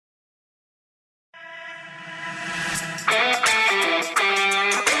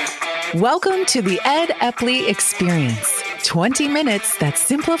Welcome to the Ed Epley Experience. 20 minutes that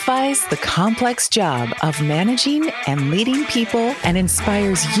simplifies the complex job of managing and leading people and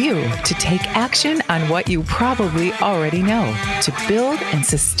inspires you to take action on what you probably already know to build and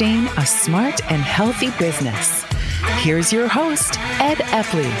sustain a smart and healthy business. Here's your host, Ed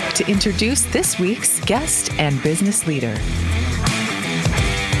Epley, to introduce this week's guest and business leader.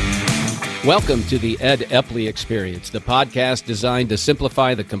 Welcome to the Ed Epley Experience, the podcast designed to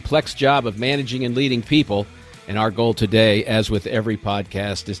simplify the complex job of managing and leading people. And our goal today, as with every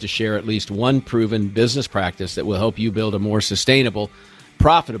podcast, is to share at least one proven business practice that will help you build a more sustainable,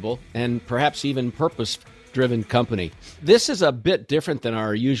 profitable, and perhaps even purpose-driven company. This is a bit different than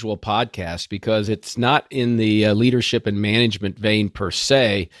our usual podcast because it's not in the leadership and management vein per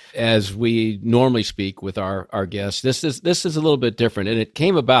se, as we normally speak with our guests. This is a little bit different, and it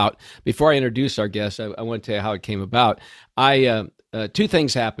came about. Before I introduce our guest, I want to tell you how it came about. Two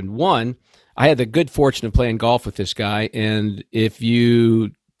things happened. One, I had the good fortune of playing golf with this guy, and if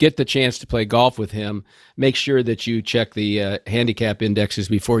you get the chance to play golf with him, make sure that you check the handicap indexes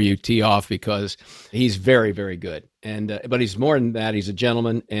before you tee off because he's very, very good. But he's more than that. He's a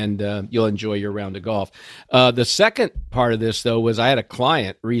gentleman, and you'll enjoy your round of golf. The second part of this, though, was I had a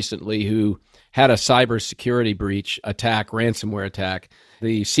client recently who had a cybersecurity breach attack, ransomware attack.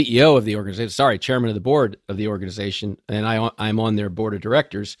 The CEO of the organization, chairman of the board of the organization, and I'm on their board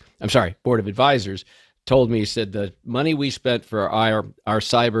of advisors, told me, he said, the money we spent for our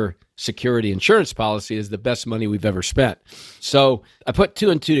cyber security insurance policy is the best money we've ever spent. So I put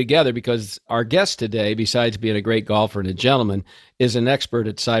two and two together because our guest today, besides being a great golfer and a gentleman, is an expert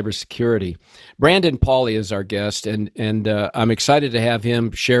at cybersecurity. Brandon Pauley is our guest, and I'm excited to have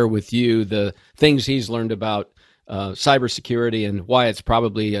him share with you the things he's learned about cybersecurity and why it's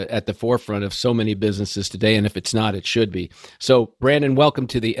probably at the forefront of so many businesses today, and if it's not, it should be. So, Brandon, welcome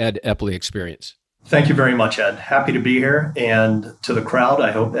to the Ed Epley Experience. Thank you very much, Ed. Happy to be here. And to the crowd, I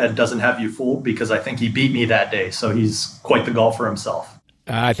hope Ed doesn't have you fooled because I think he beat me that day. So he's quite the golfer himself.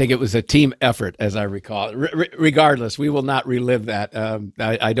 I think it was a team effort, as I recall. Regardless, we will not relive that.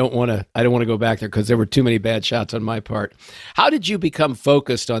 I don't want to go back there because there were too many bad shots on my part. How did you become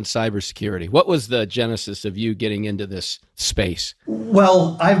focused on cybersecurity? What was the genesis of you getting into this space?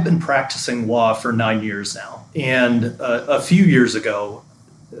 Well, I've been practicing law for 9 years now. And a few years ago,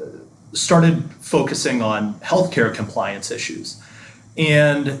 started focusing on healthcare compliance issues.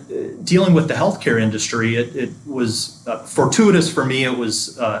 And dealing with the healthcare industry, it was fortuitous for me. It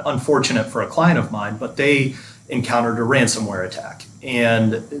was unfortunate for a client of mine, but they encountered a ransomware attack.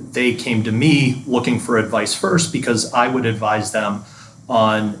 And they came to me looking for advice first because I would advise them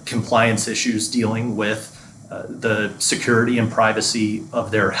on compliance issues dealing with the security and privacy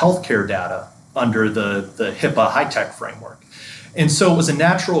of their healthcare data under the HIPAA high-tech framework. And so it was a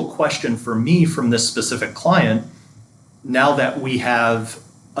natural question for me from this specific client. Now that we have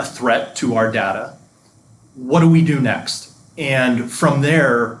a threat to our data, what do we do next? And from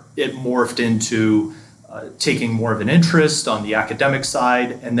there, it morphed into taking more of an interest on the academic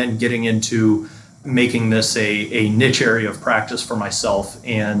side and then getting into making this a niche area of practice for myself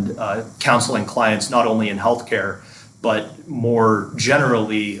and counseling clients not only in healthcare, but more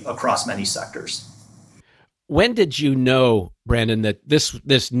generally across many sectors. When did you know, Brandon, that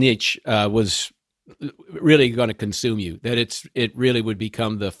this niche was really going to consume you, that it really would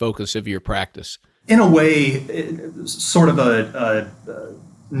become the focus of your practice? In a way, sort of a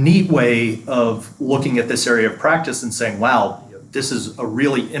neat way of looking at this area of practice and saying, wow, this is a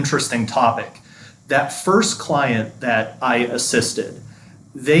really interesting topic. That first client that I assisted,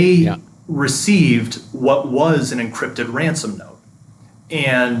 they received what was an encrypted ransom note.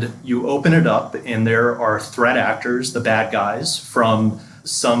 And you open it up and there are threat actors, the bad guys from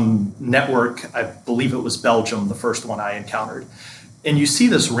some network, I believe it was Belgium, the first one I encountered. And you see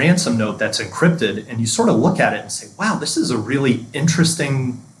this ransom note that's encrypted and you sort of look at it and say, wow, this is a really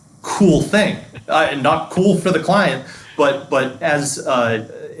interesting, cool thing. Not cool for the client, but as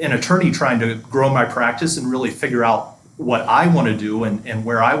an attorney trying to grow my practice and really figure out what I want to do and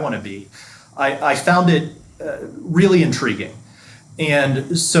where I want to be, I found it really intriguing.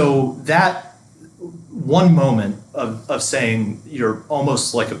 And so that one moment of saying you're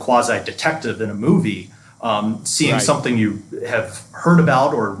almost like a quasi-detective in a movie, seeing something you have heard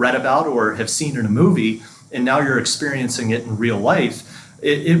about or read about or have seen in a movie, and now you're experiencing it in real life,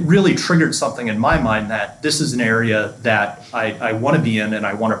 it really triggered something in my mind that this is an area that I want to be in and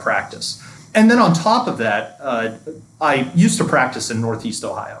I want to practice. And then on top of that, I used to practice in Northeast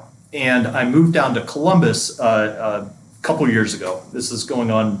Ohio, and I moved down to Columbus couple years ago. This is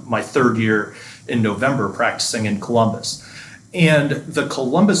going on my third year in November practicing in Columbus. And the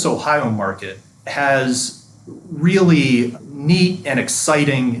Columbus, Ohio market has really neat and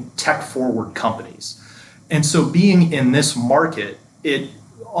exciting tech-forward companies. And so being in this market, it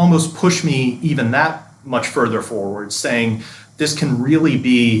almost pushed me even that much further forward, saying this can really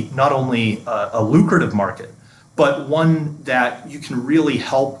be not only a lucrative market, but one that you can really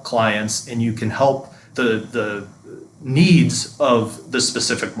help clients and you can help the needs of the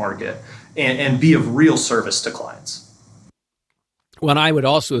specific market and be of real service to clients. Well, and I would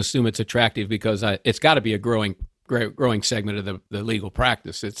also assume it's attractive because it's got to be a growing segment of the legal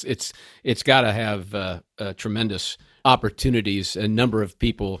practice. It's got to have tremendous opportunities. A number of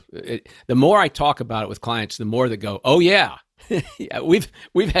people. The more I talk about it with clients, the more they go, "Oh yeah, yeah,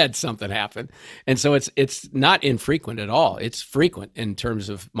 we've had something happen," and so it's not infrequent at all. It's frequent in terms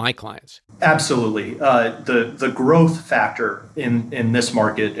of my clients. Absolutely, the growth factor in this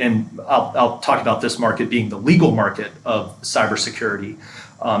market, and I'll talk about this market being the legal market of cybersecurity,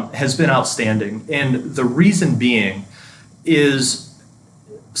 has been outstanding, and the reason being is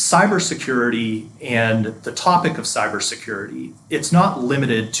cybersecurity and the topic of cybersecurity. It's not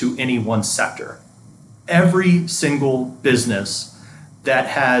limited to any one sector. Every single business that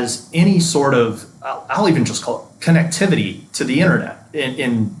has any sort of, I'll even just call it connectivity to the internet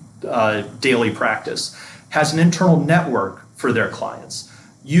in daily practice, has an internal network for their clients,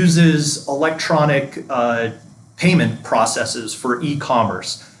 uses electronic payment processes for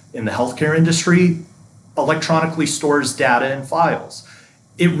e-commerce. In the healthcare industry, electronically stores data and files.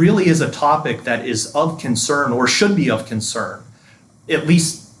 It really is a topic that is of concern or should be of concern, at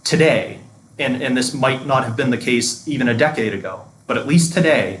least today. And this might not have been the case even a decade ago, but at least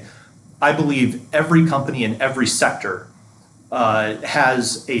today, I believe every company in every sector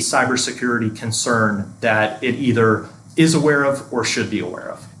has a cybersecurity concern that it either is aware of or should be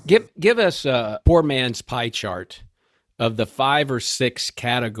aware of. Give us a poor man's pie chart of the 5 or 6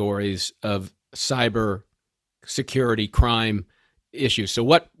 categories of cyber security crime issues. So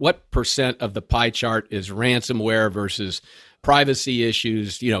what percent of the pie chart is ransomware versus privacy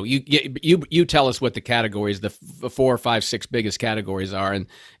issues? You know, you tell us what the categories, the 4, 5, 6 biggest categories are,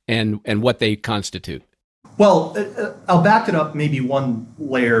 and what they constitute. Well, I'll back it up maybe one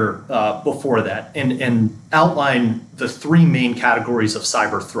layer before that and outline the 3 main categories of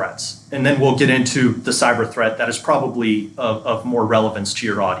cyber threats. And then we'll get into the cyber threat that is probably of more relevance to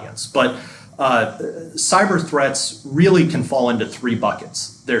your audience. But cyber threats really can fall into 3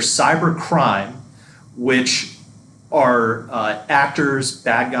 buckets. There's cyber crime, which are actors,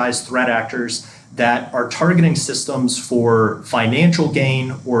 bad guys, threat actors that are targeting systems for financial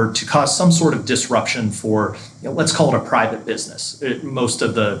gain or to cause some sort of disruption for, let's call it a private business. Most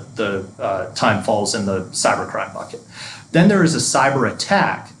of the time falls in the cybercrime bucket. Then there is a cyber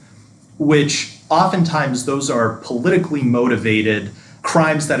attack, which oftentimes those are politically motivated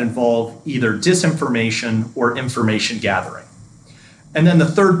crimes that involve either disinformation or information gathering. And then the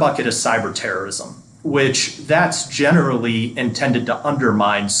third bucket is cyber terrorism, which that's generally intended to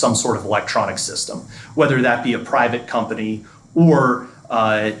undermine some sort of electronic system, whether that be a private company or,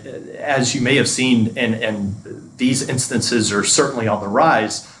 as you may have seen, and these instances are certainly on the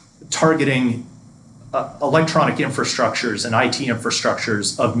rise, targeting electronic infrastructures and IT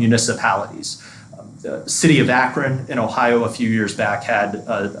infrastructures of municipalities. The city of Akron in Ohio a few years back had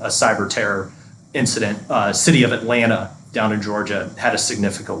a cyber terror incident. City of Atlanta down in Georgia had a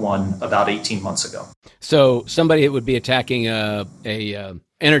significant one about 18 months ago. So somebody that would be attacking a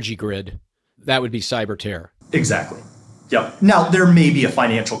energy grid, that would be cyber terror. Exactly. Yep. Now there may be a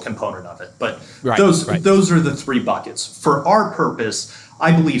financial component of it, but those are the 3 buckets. For our purpose,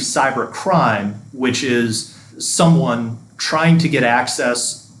 I believe cyber crime, which is someone trying to get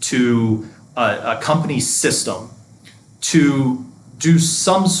access to a company's system to do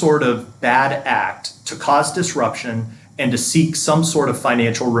some sort of bad act to cause disruption and to seek some sort of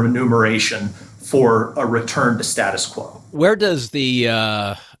financial remuneration for a return to status quo. Where does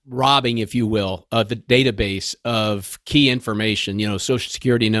the robbing, if you will, of the database of key information, social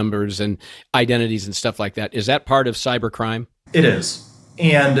security numbers and identities and stuff like that, is that part of cybercrime? It is.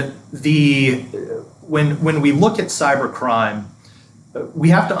 And when we look at cybercrime, we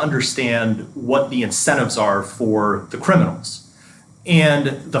have to understand what the incentives are for the criminals.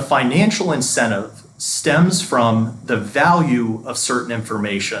 And the financial incentive stems from the value of certain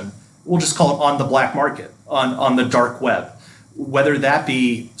information. We'll just call it on the black market, on the dark web, whether that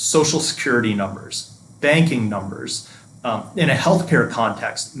be social security numbers, banking numbers, in a healthcare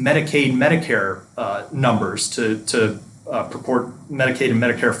context, Medicaid, Medicare numbers to purport Medicaid and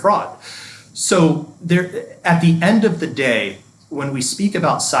Medicare fraud. So there, at the end of the day, when we speak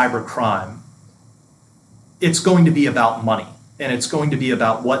about cybercrime, it's going to be about money. and it's going to be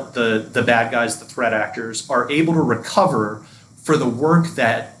about what the bad guys, the threat actors, are able to recover for the work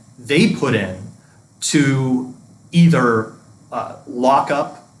that they put in to either lock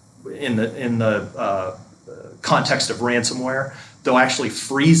up in the context of ransomware. They'll actually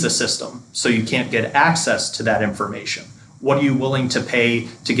freeze a system so you can't get access to that information. What are you willing to pay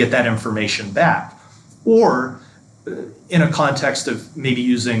to get that information back? Or in a context of maybe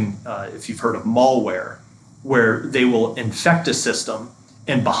using, if you've heard of malware, where they will infect a system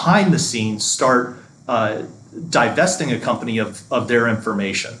and behind the scenes start divesting a company of their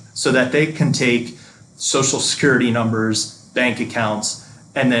information so that they can take social security numbers, bank accounts,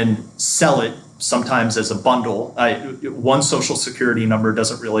 and then sell it sometimes as a bundle. One social security number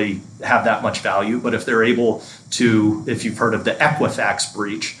doesn't really have that much value, but if they're able to, if you've heard of the Equifax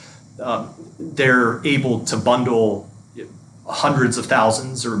breach, they're able to bundle hundreds of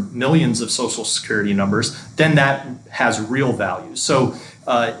thousands or millions of social security numbers, then that has real value. So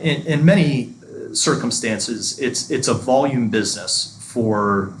in many circumstances, it's a volume business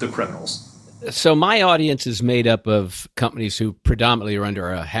for the criminals. So my audience is made up of companies who predominantly are under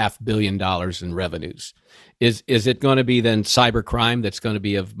 $500 million in revenues. Is it going to be then cybercrime that's going to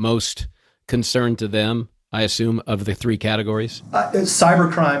be of most concern to them, I assume, of the three categories?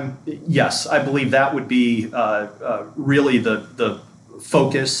 Cybercrime, yes. I believe that would be really the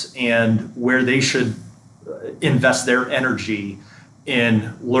focus and where they should invest their energy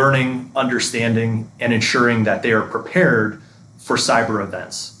in learning, understanding, and ensuring that they are prepared for cyber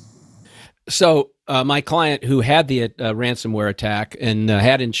events. So my client who had the ransomware attack and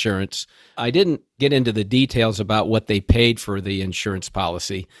had insurance, I didn't get into the details about what they paid for the insurance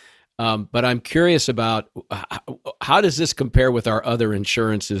policy, but I'm curious about how does this compare with our other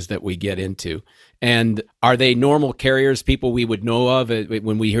insurances that we get into? And are they normal carriers, people we would know of?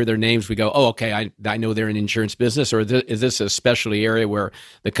 When we hear their names, we go, oh, okay, I know they're in insurance business, or is this a specialty area where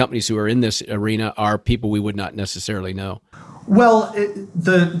the companies who are in this arena are people we would not necessarily know? Well,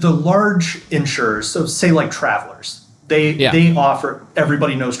 the large insurers, so say like Travelers, they offer,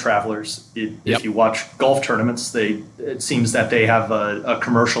 everybody knows Travelers. If you watch golf tournaments, it seems that they have a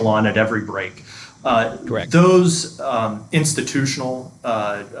commercial on at every break. Correct. Those institutional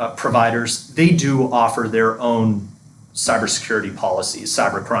providers, they do offer their own cybersecurity policies,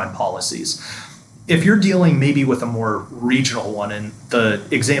 cybercrime policies. If you're dealing maybe with a more regional one, and the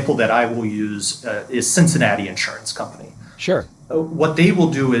example that I will use is Cincinnati Insurance Company. Sure. What they will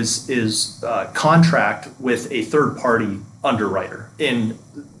do is contract with a third-party underwriter. In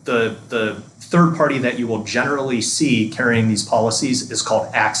the third party that you will generally see carrying these policies is called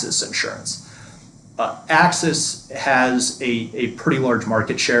Axis Insurance. Axis has a pretty large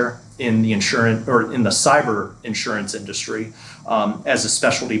market share in the insurance or in the cyber insurance industry as a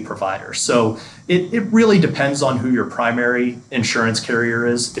specialty provider. So it really depends on who your primary insurance carrier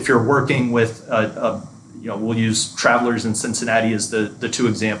is. If you're working with we'll use Travelers in Cincinnati as the two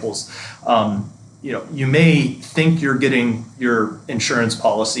examples. You may think you're getting your insurance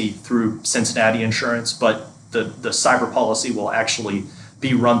policy through Cincinnati Insurance, but the cyber policy will actually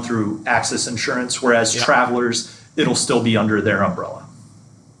be run through Axis Insurance, whereas Travelers, it'll still be under their umbrella.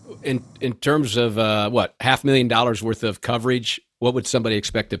 In terms of $500,000 worth of coverage, what would somebody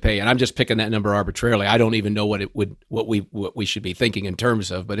expect to pay? And I'm just picking that number arbitrarily. I don't even know what we should be thinking in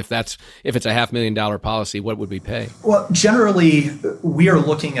terms of. But if it's a $500,000 policy, what would we pay? Well, generally, we are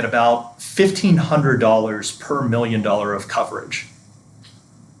looking at about $1,500 per $1 million of coverage,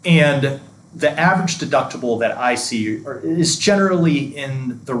 and the average deductible that I see is generally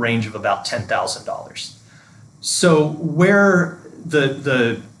in the range of about $10,000. So where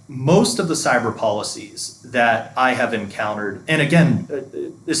the most of the cyber policies that I have encountered, and again,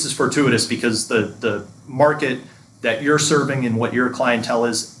 this is fortuitous because the market that you're serving and what your clientele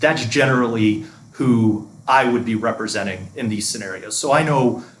is, that's generally who I would be representing in these scenarios. So I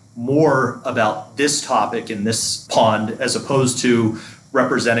know more about this topic in this pond as opposed to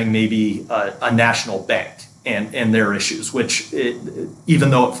representing maybe a national bank and their issues, which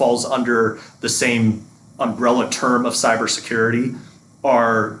even though it falls under the same umbrella term of cybersecurity,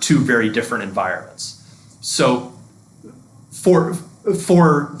 are two very different environments. So for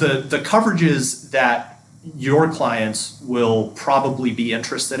the coverages that your clients will probably be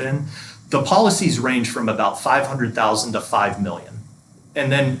interested in, the policies range from about $500,000 to $5 million.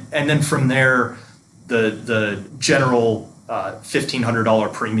 And then from there, the general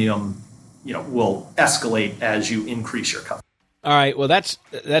 $1,500 premium, will escalate as you increase your coverage. All right. Well, that's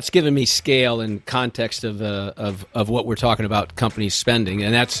given me scale and context of what we're talking about companies spending,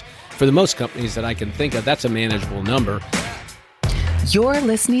 and that's for the most companies that I can think of. That's a manageable number. You're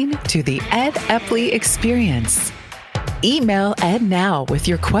listening to the Ed Epley Experience. Email Ed now with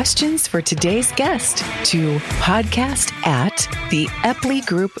your questions for today's guest to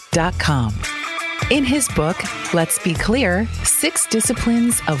podcast@theepleygroup.com. In his book, Let's Be Clear, 6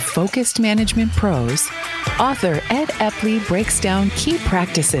 Disciplines of Focused Management Pros, author Ed Epley breaks down key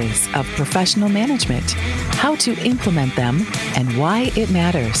practices of professional management, how to implement them, and why it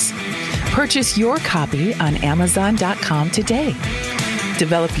matters. Purchase your copy on Amazon.com today.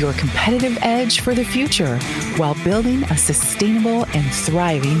 Develop your competitive edge for the future while building a sustainable and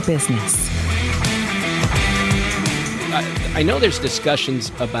thriving business. I know there's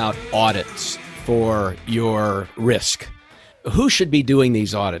discussions about audits for your risk. Who should be doing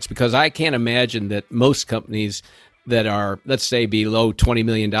these audits? Because I can't imagine that most companies that are, let's say, below $20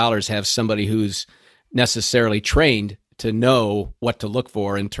 million have somebody who's necessarily trained to know what to look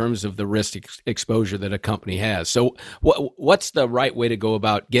for in terms of the risk exposure that a company has. So what's the right way to go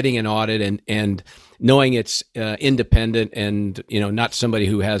about getting an audit and knowing it's independent and, not somebody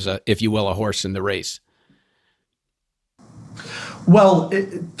who has a horse in the race? Well,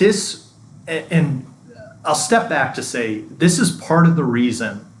 and I'll step back to say this is part of the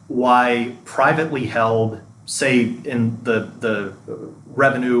reason why privately held, say in the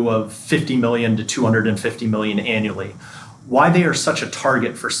revenue of 50 million to 250 million annually, why they are such a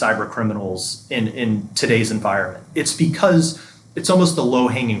target for cyber criminals in today's environment. It's because it's almost a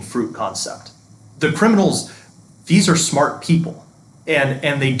low-hanging fruit concept. The criminals, these are smart people,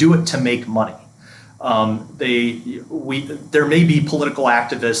 and they do it to make money. There may be political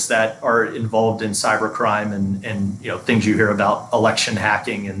activists that are involved in cybercrime and things you hear about election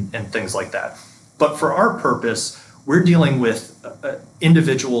hacking and things like that. But for our purpose, we're dealing with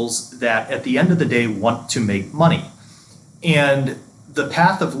individuals that at the end of the day want to make money. And the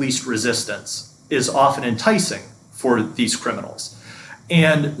path of least resistance is often enticing for these criminals.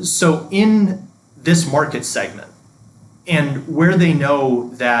 And so in this market segment, and where they know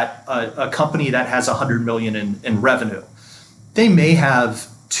that a company that has 100 million in revenue, they may have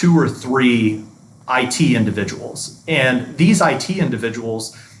 2 or 3 IT individuals. And these IT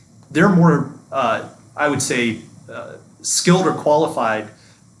individuals, they're more, I would say, skilled or qualified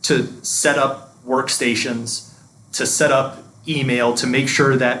to set up workstations, to set up email, to make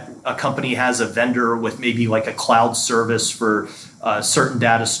sure that a company has a vendor with maybe like a cloud service for certain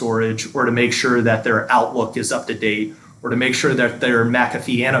data storage, or to make sure that their Outlook is up to date, or to make sure that their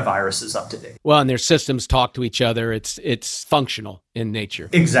McAfee antivirus is up to date. Well, and their systems talk to each other. It's functional in nature.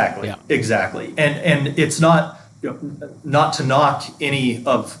 Exactly, yeah. Exactly. And it's not, not to knock any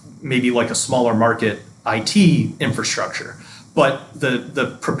of maybe like a smaller market IT infrastructure, but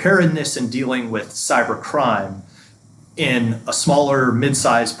the preparedness in dealing with cyber crime in a smaller,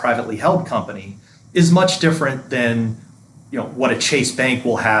 mid-sized, privately held company is much different than what a Chase Bank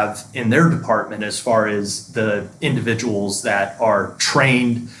will have in their department as far as the individuals that are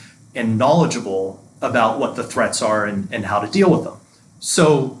trained and knowledgeable about what the threats are and how to deal with them.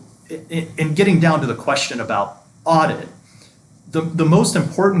 So in getting down to the question about audit, the most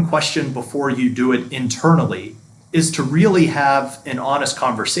important question before you do it internally is to really have an honest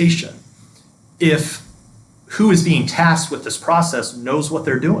conversation if who is being tasked with this process knows what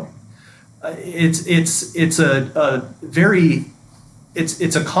they're doing. It's a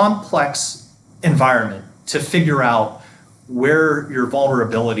complex environment to figure out where your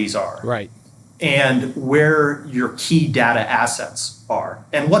vulnerabilities are, right, and where your key data assets are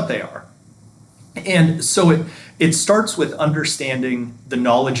and what they are. And so it starts with understanding the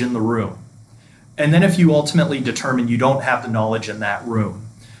knowledge in the room. And then if you ultimately determine you don't have the knowledge in that room,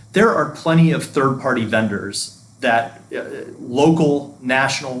 there are plenty of third-party vendors that local,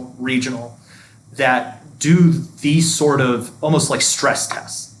 national, regional, that do these sort of almost like stress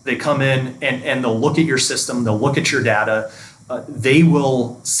tests. They come in and they'll look at your system, they'll look at your data, they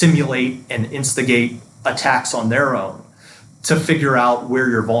will simulate and instigate attacks on their own to figure out where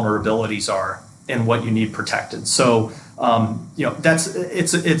your vulnerabilities are and what you need protected. So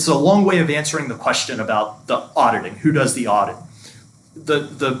it's a long way of answering the question about the auditing. Who does the audit?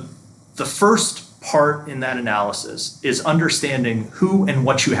 The first part in that analysis is understanding who and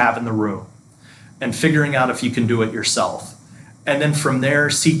what you have in the room and figuring out if you can do it yourself. And then from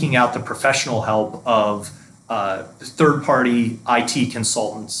there, seeking out the professional help of third-party IT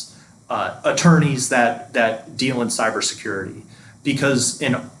consultants, attorneys that deal in cybersecurity, because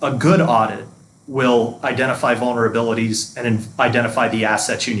in a good audit will identify vulnerabilities and identify the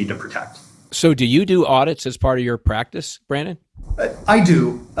assets you need to protect. So do you do audits as part of your practice, Brandon? I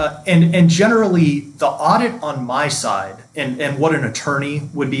do. And generally, the audit on my side and what an attorney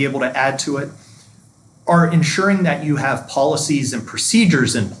would be able to add to it are ensuring that you have policies and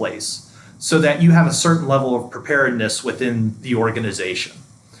procedures in place so that you have a certain level of preparedness within the organization.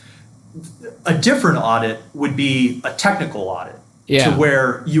 A different audit would be a technical audit, to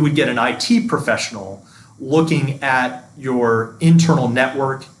where you would get an IT professional looking at your internal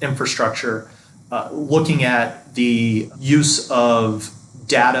network infrastructure, looking at the use of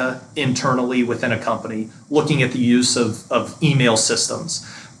data internally within a company, looking at the use of email systems.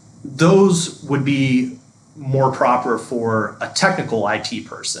 Those would be more proper for a technical IT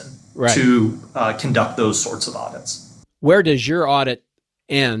person to conduct those sorts of audits. Where does your audit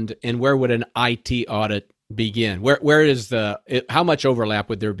end, and where would an IT audit begin? Where is how much overlap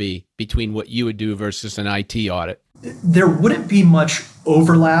would there be between what you would do versus an IT audit? There wouldn't be much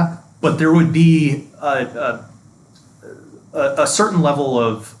overlap, but there would be a certain level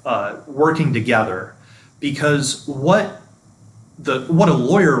of working together, because what a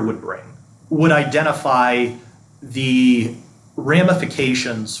lawyer would bring would identify the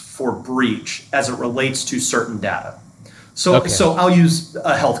ramifications for breach as it relates to certain data. So I'll use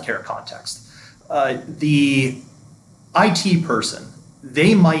a healthcare context. The IT person,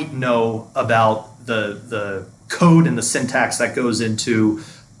 they might know about the code and the syntax that goes into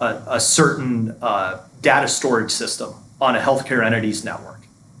a certain data storage system on a healthcare entity's network.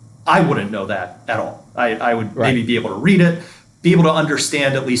 I wouldn't know that at all. I would maybe be able to read it, be able to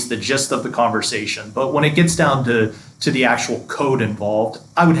understand at least the gist of the conversation. But when it gets down to the actual code involved,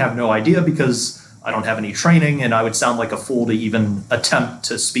 I would have no idea, because I don't have any training, and I would sound like a fool to even attempt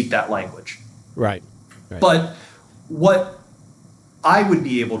to speak that language. Right. But what I would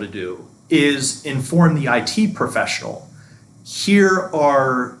be able to do is inform the IT professional, here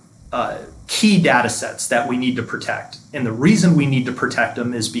are key data sets that we need to protect. And the reason we need to protect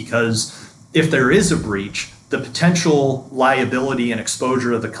them is because if there is a breach, the potential liability and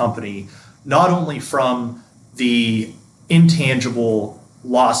exposure of the company, not only from the intangible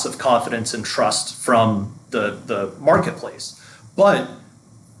loss of confidence and trust from the marketplace, but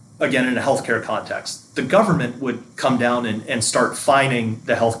again, in a healthcare context, the government would come down and start fining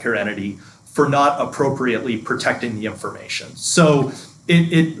the healthcare entity for not appropriately protecting the information. So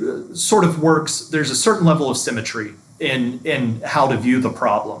it sort of works. There's a certain level of symmetry in how to view the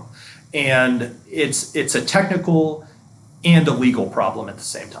problem. And it's a technical and a legal problem at the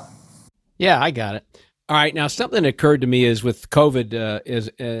same time. Yeah, I got it. All right. Now, something that occurred to me is with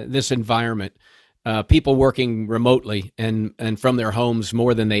COVID, this environment, people working remotely and from their homes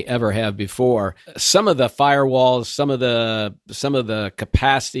more than they ever have before. Some of the firewalls, some of the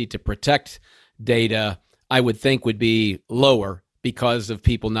capacity to protect data, I would think would be lower because of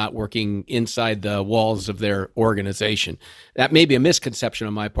people not working inside the walls of their organization. That may be a misconception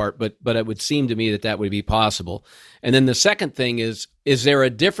on my part, but it would seem to me that would be possible. And then the second thing is there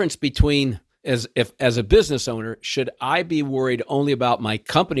a difference between, as a business owner, should I be worried only about my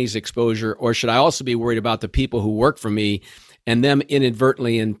company's exposure, or should I also be worried about the people who work for me and them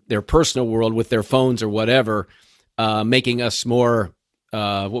inadvertently in their personal world with their phones or whatever, making us more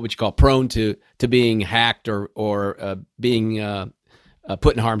what would you call prone to being hacked or being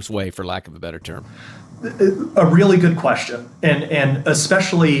put in harm's way, for lack of a better term? A really good question, and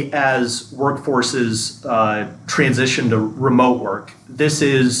especially as workforces transition to remote work,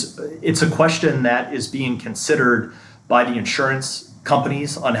 it's a question that is being considered by the insurance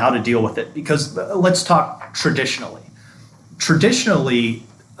companies on how to deal with it. Because let's talk traditionally. Traditionally,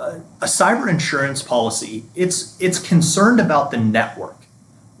 a cyber insurance policy, it's concerned about the network,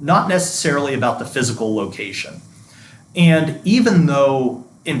 not necessarily about the physical location. And even though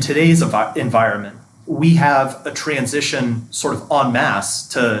in today's environment, we have a transition sort of en masse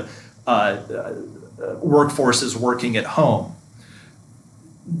to workforces working at home,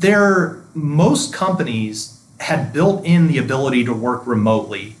 most companies had built in the ability to work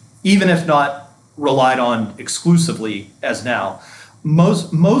remotely, even if not relied on exclusively as now.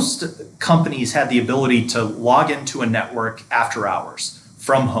 Most companies had the ability to log into a network after hours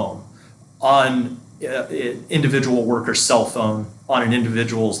from home on an individual worker's cell phone, on an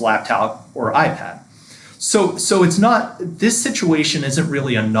individual's laptop or iPad. So it's not, this situation isn't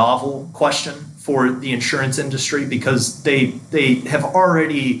really a novel question for the insurance industry, because they have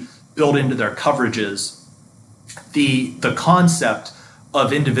already built into their coverages the concept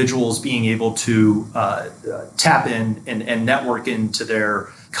of individuals being able to tap in and network into their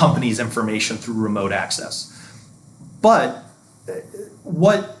company's information through remote access. But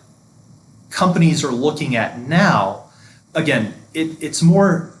what companies are looking at now, again, it's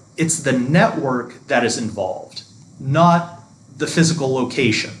the network that is involved, not the physical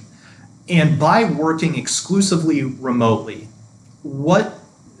location. And by working exclusively remotely,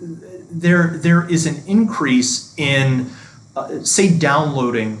 there is an increase in, say,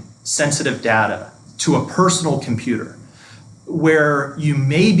 downloading sensitive data to a personal computer where you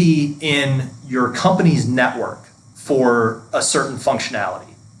may be in your company's network for a certain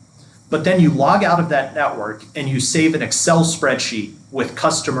functionality, but then you log out of that network and you save an Excel spreadsheet with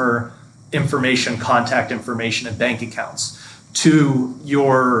customer information, contact information, and bank accounts to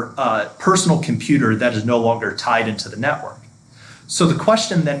your personal computer that is no longer tied into the network. So the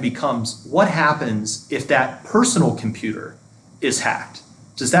question then becomes, what happens if that personal computer is hacked?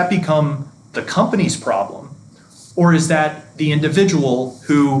 Does that become the company's problem? Or is that the individual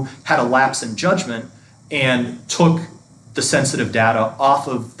who had a lapse in judgment and took the sensitive data off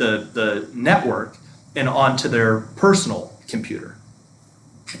of the network and onto their personal computer?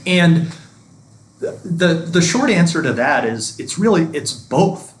 And the short answer to that is it's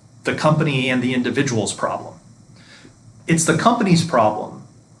both the company and the individual's problem. It's the company's problem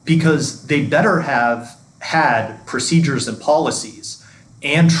because they better have had procedures and policies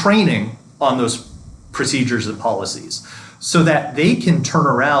and training on those procedures and policies so that they can turn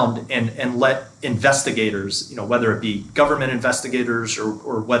around and let investigators, whether it be government investigators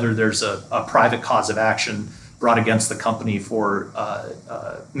or whether there's a private cause of action brought against the company for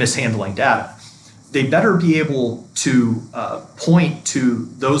mishandling data. They better be able to point to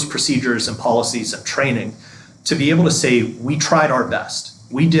those procedures and policies and training to be able to say, we tried our best.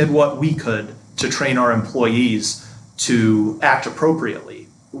 We did what we could to train our employees to act appropriately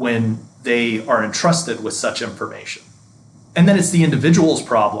when they are entrusted with such information. And then it's the individual's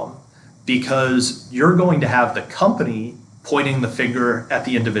problem because you're going to have the company pointing the finger at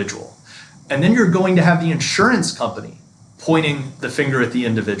the individual. And then you're going to have the insurance company pointing the finger at the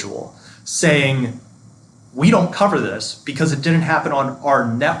individual, saying, we don't cover this because it didn't happen on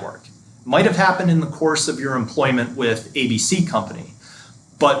our network. Might have happened in the course of your employment with ABC company,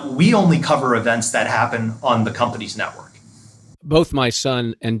 but we only cover events that happen on the company's network. Both my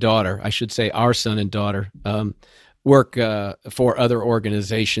son and daughter, I should say our son and daughter, work for other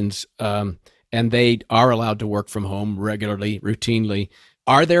organizations, and they are allowed to work from home regularly, routinely.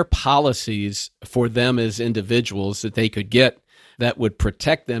 Are there policies for them as individuals that they could get that would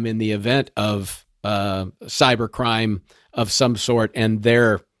protect them in the event of cybercrime of some sort and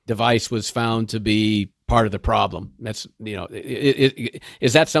their device was found to be part of the problem? That's,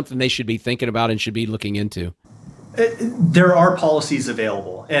 is that something they should be thinking about and should be looking into? There are policies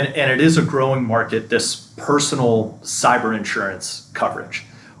available, and it is a growing market, this personal cyber insurance coverage.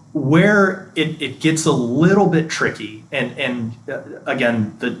 Where it gets a little bit tricky, and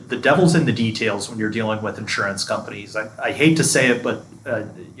again, the devil's in the details when you're dealing with insurance companies. I hate to say it, but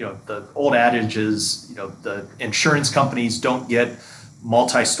the old adage is, the insurance companies don't get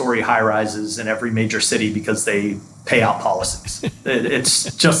multi-story high-rises in every major city because they pay out policies.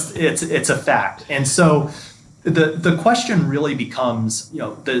 It's a fact. And so the question really becomes,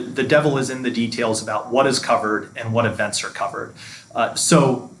 the devil is in the details about what is covered and what events are covered.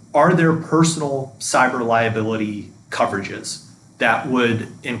 So are there personal cyber liability coverages that would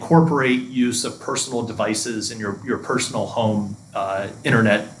incorporate use of personal devices in your personal home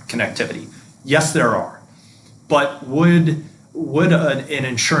internet connectivity? Yes, there are. But would an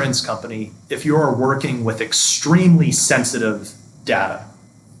insurance company, if you're working with extremely sensitive data,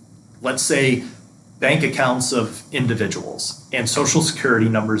 let's say bank accounts of individuals and social security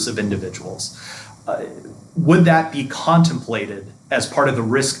numbers of individuals, would that be contemplated as part of the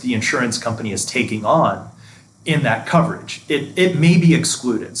risk the insurance company is taking on in that coverage? It may be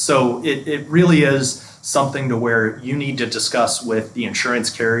excluded. So it really is something to where you need to discuss with the insurance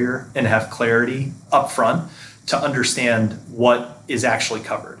carrier and have clarity up front to understand what is actually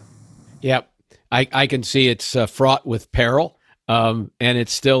covered. Yeah, I can see it's fraught with peril, and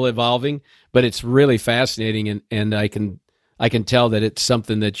it's still evolving, but it's really fascinating, and I can tell that it's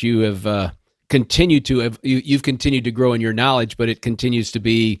something that you have continued to you've continued to grow in your knowledge, but it continues to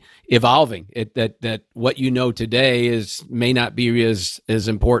be evolving. That what you know today may not be as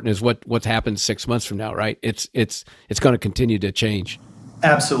important as what's happened 6 months from now, right? It's going to continue to change.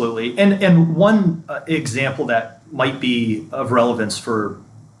 Absolutely. And one example that might be of relevance for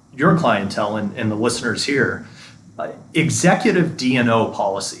your clientele and the listeners here, executive D&O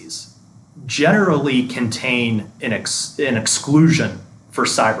policies generally contain an exclusion for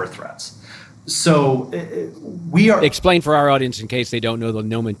cyber threats. So we are... Explain for our audience in case they don't know the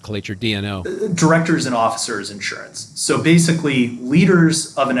nomenclature, D&O. Directors and officers insurance. So basically,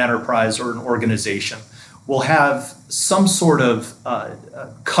 leaders of an enterprise or an organization will have some sort of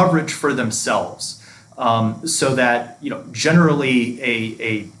coverage for themselves, so that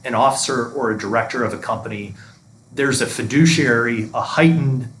generally an officer or a director of a company, there's a fiduciary, a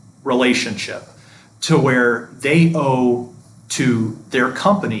heightened relationship to where they owe to their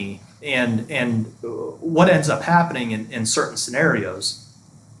company. And what ends up happening in certain scenarios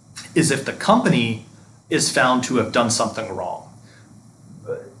is if the company is found to have done something wrong,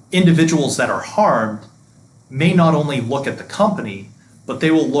 individuals that are harmed may not only look at the company, but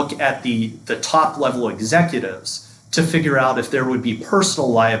they will look at the top level executives to figure out if there would be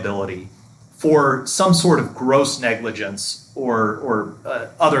personal liability for some sort of gross negligence or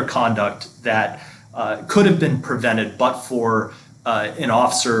other conduct that could have been prevented but for an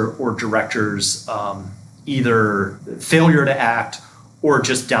officer or director's either failure to act or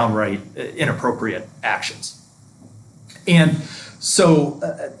just downright inappropriate actions. And so,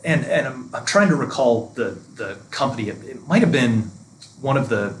 and I'm trying to recall the company. It might have been one of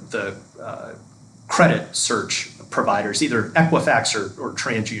the credit search providers, either Equifax or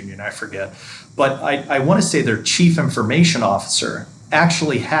TransUnion, I forget. But I want to say their chief information officer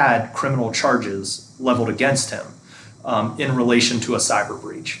actually had criminal charges leveled against him in relation to a cyber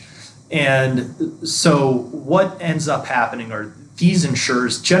breach. And so what ends up happening are these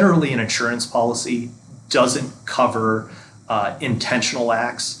insurers, generally an insurance policy doesn't cover intentional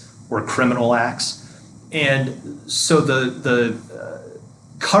acts or criminal acts. And so the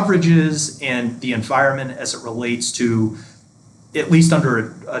coverages and the environment as it relates to, at least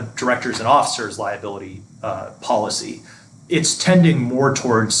under a director's and officer's liability policy, it's tending more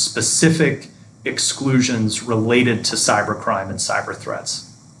towards specific exclusions related to cybercrime and cyber threats.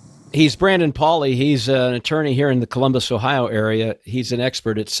 He's Brandon Pauley. He's an attorney here in the Columbus, Ohio area. He's an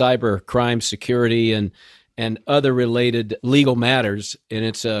expert at cyber crime, security, and other related legal matters. And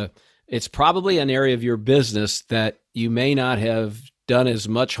it's probably an area of your business that you may not have done as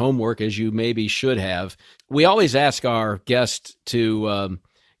much homework as you maybe should have. We always ask our guests to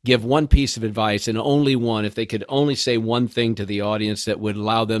give one piece of advice, and only one, if they could only say one thing to the audience that would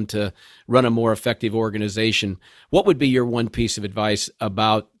allow them to run a more effective organization. What would be your one piece of advice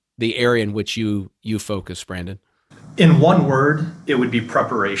about the area in which you focus, Brandon? In one word, it would be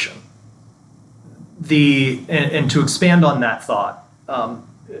preparation. And to expand on that thought,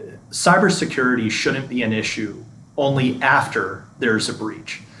 cybersecurity shouldn't be an issue only after there's a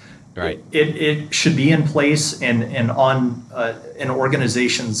breach. Right. It should be in place and on an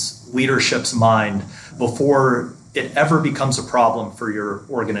organization's leadership's mind before it ever becomes a problem for your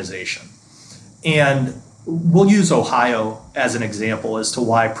organization. And we'll use Ohio as an example as to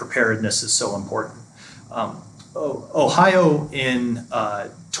why preparedness is so important. Ohio in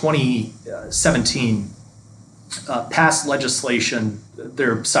 2017 passed legislation,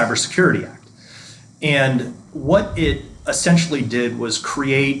 their Cybersecurity Act. And what it essentially did was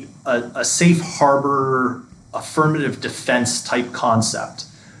create a safe harbor, affirmative defense type concept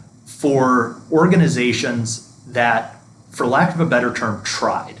for organizations that, for lack of a better term,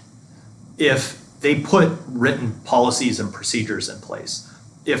 tried. If they put written policies and procedures in place,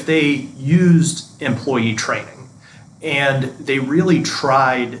 if they used employee training, and they really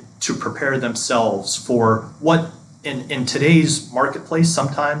tried to prepare themselves for what in today's marketplace,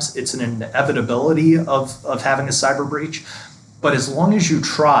 sometimes it's an inevitability of having a cyber breach. But as long as you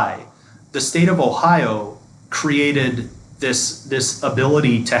try, the state of Ohio created this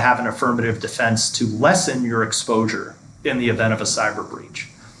ability to have an affirmative defense to lessen your exposure in the event of a cyber breach.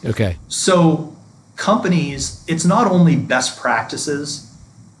 Okay. So companies, it's not only best practices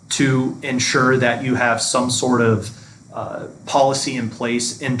to ensure that you have some sort of policy in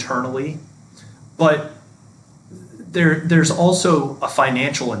place internally, but there's also a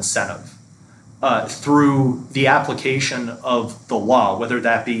financial incentive through the application of the law, whether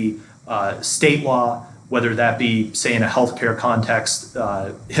that be state law, whether that be, say, in a healthcare context,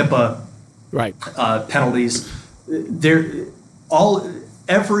 HIPAA right. Penalties.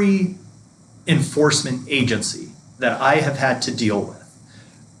 Every enforcement agency that I have had to deal with,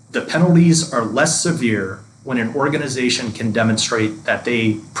 the penalties are less severe when an organization can demonstrate that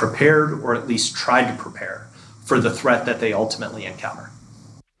they prepared or at least tried to prepare for the threat that they ultimately encounter.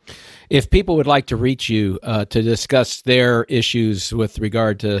 If people would like to reach you to discuss their issues with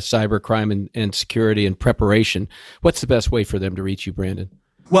regard to cybercrime and security and preparation, what's the best way for them to reach you, Brandon?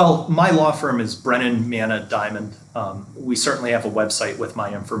 Well, my law firm is Brennan Manna Diamond. We certainly have a website with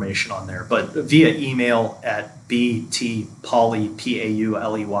my information on there, but via email at btpauley,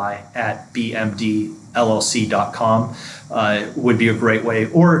 Pauley, at bmdllc.com would be a great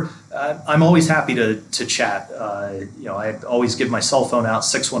way. Or I'm always happy to chat. I always give my cell phone out,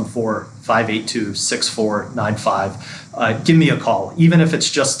 614-582-6495. Give me a call, even if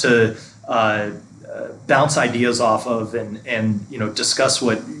it's just to bounce ideas off of and discuss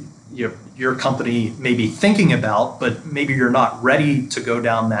what your company may be thinking about, but maybe you're not ready to go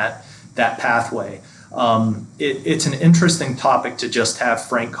down that pathway. It's an interesting topic to just have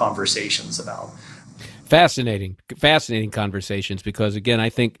frank conversations about. Fascinating conversations, because again, I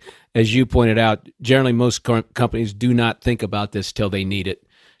think, as you pointed out, generally most companies do not think about this till they need it,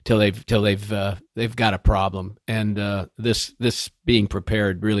 till they've got a problem, and this being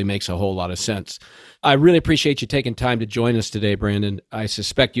prepared really makes a whole lot of sense. I really appreciate you taking time to join us today, Brandon. I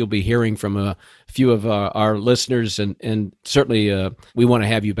suspect you'll be hearing from a few of our listeners, and certainly we want to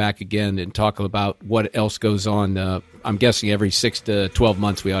have you back again and talk about what else goes on. I'm guessing every 6 to 12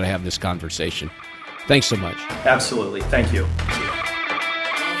 months we ought to have this conversation. Thanks so much. Absolutely. Thank you.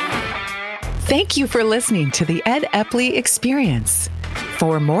 Thank you for listening to the Ed Epley Experience.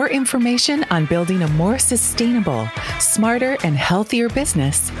 For more information on building a more sustainable, smarter, and healthier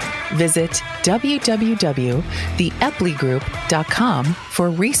business, visit www.theepleygroup.com for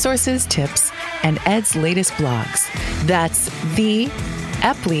resources, tips, and Ed's latest blogs. That's the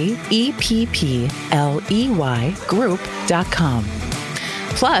Epley, EPPLEY group.com.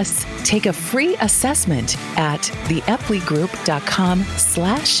 Plus, take a free assessment at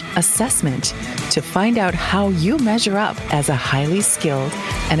theepleygroup.com/assessment to find out how you measure up as a highly skilled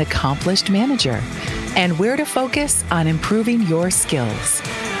and accomplished manager, and where to focus on improving your skills.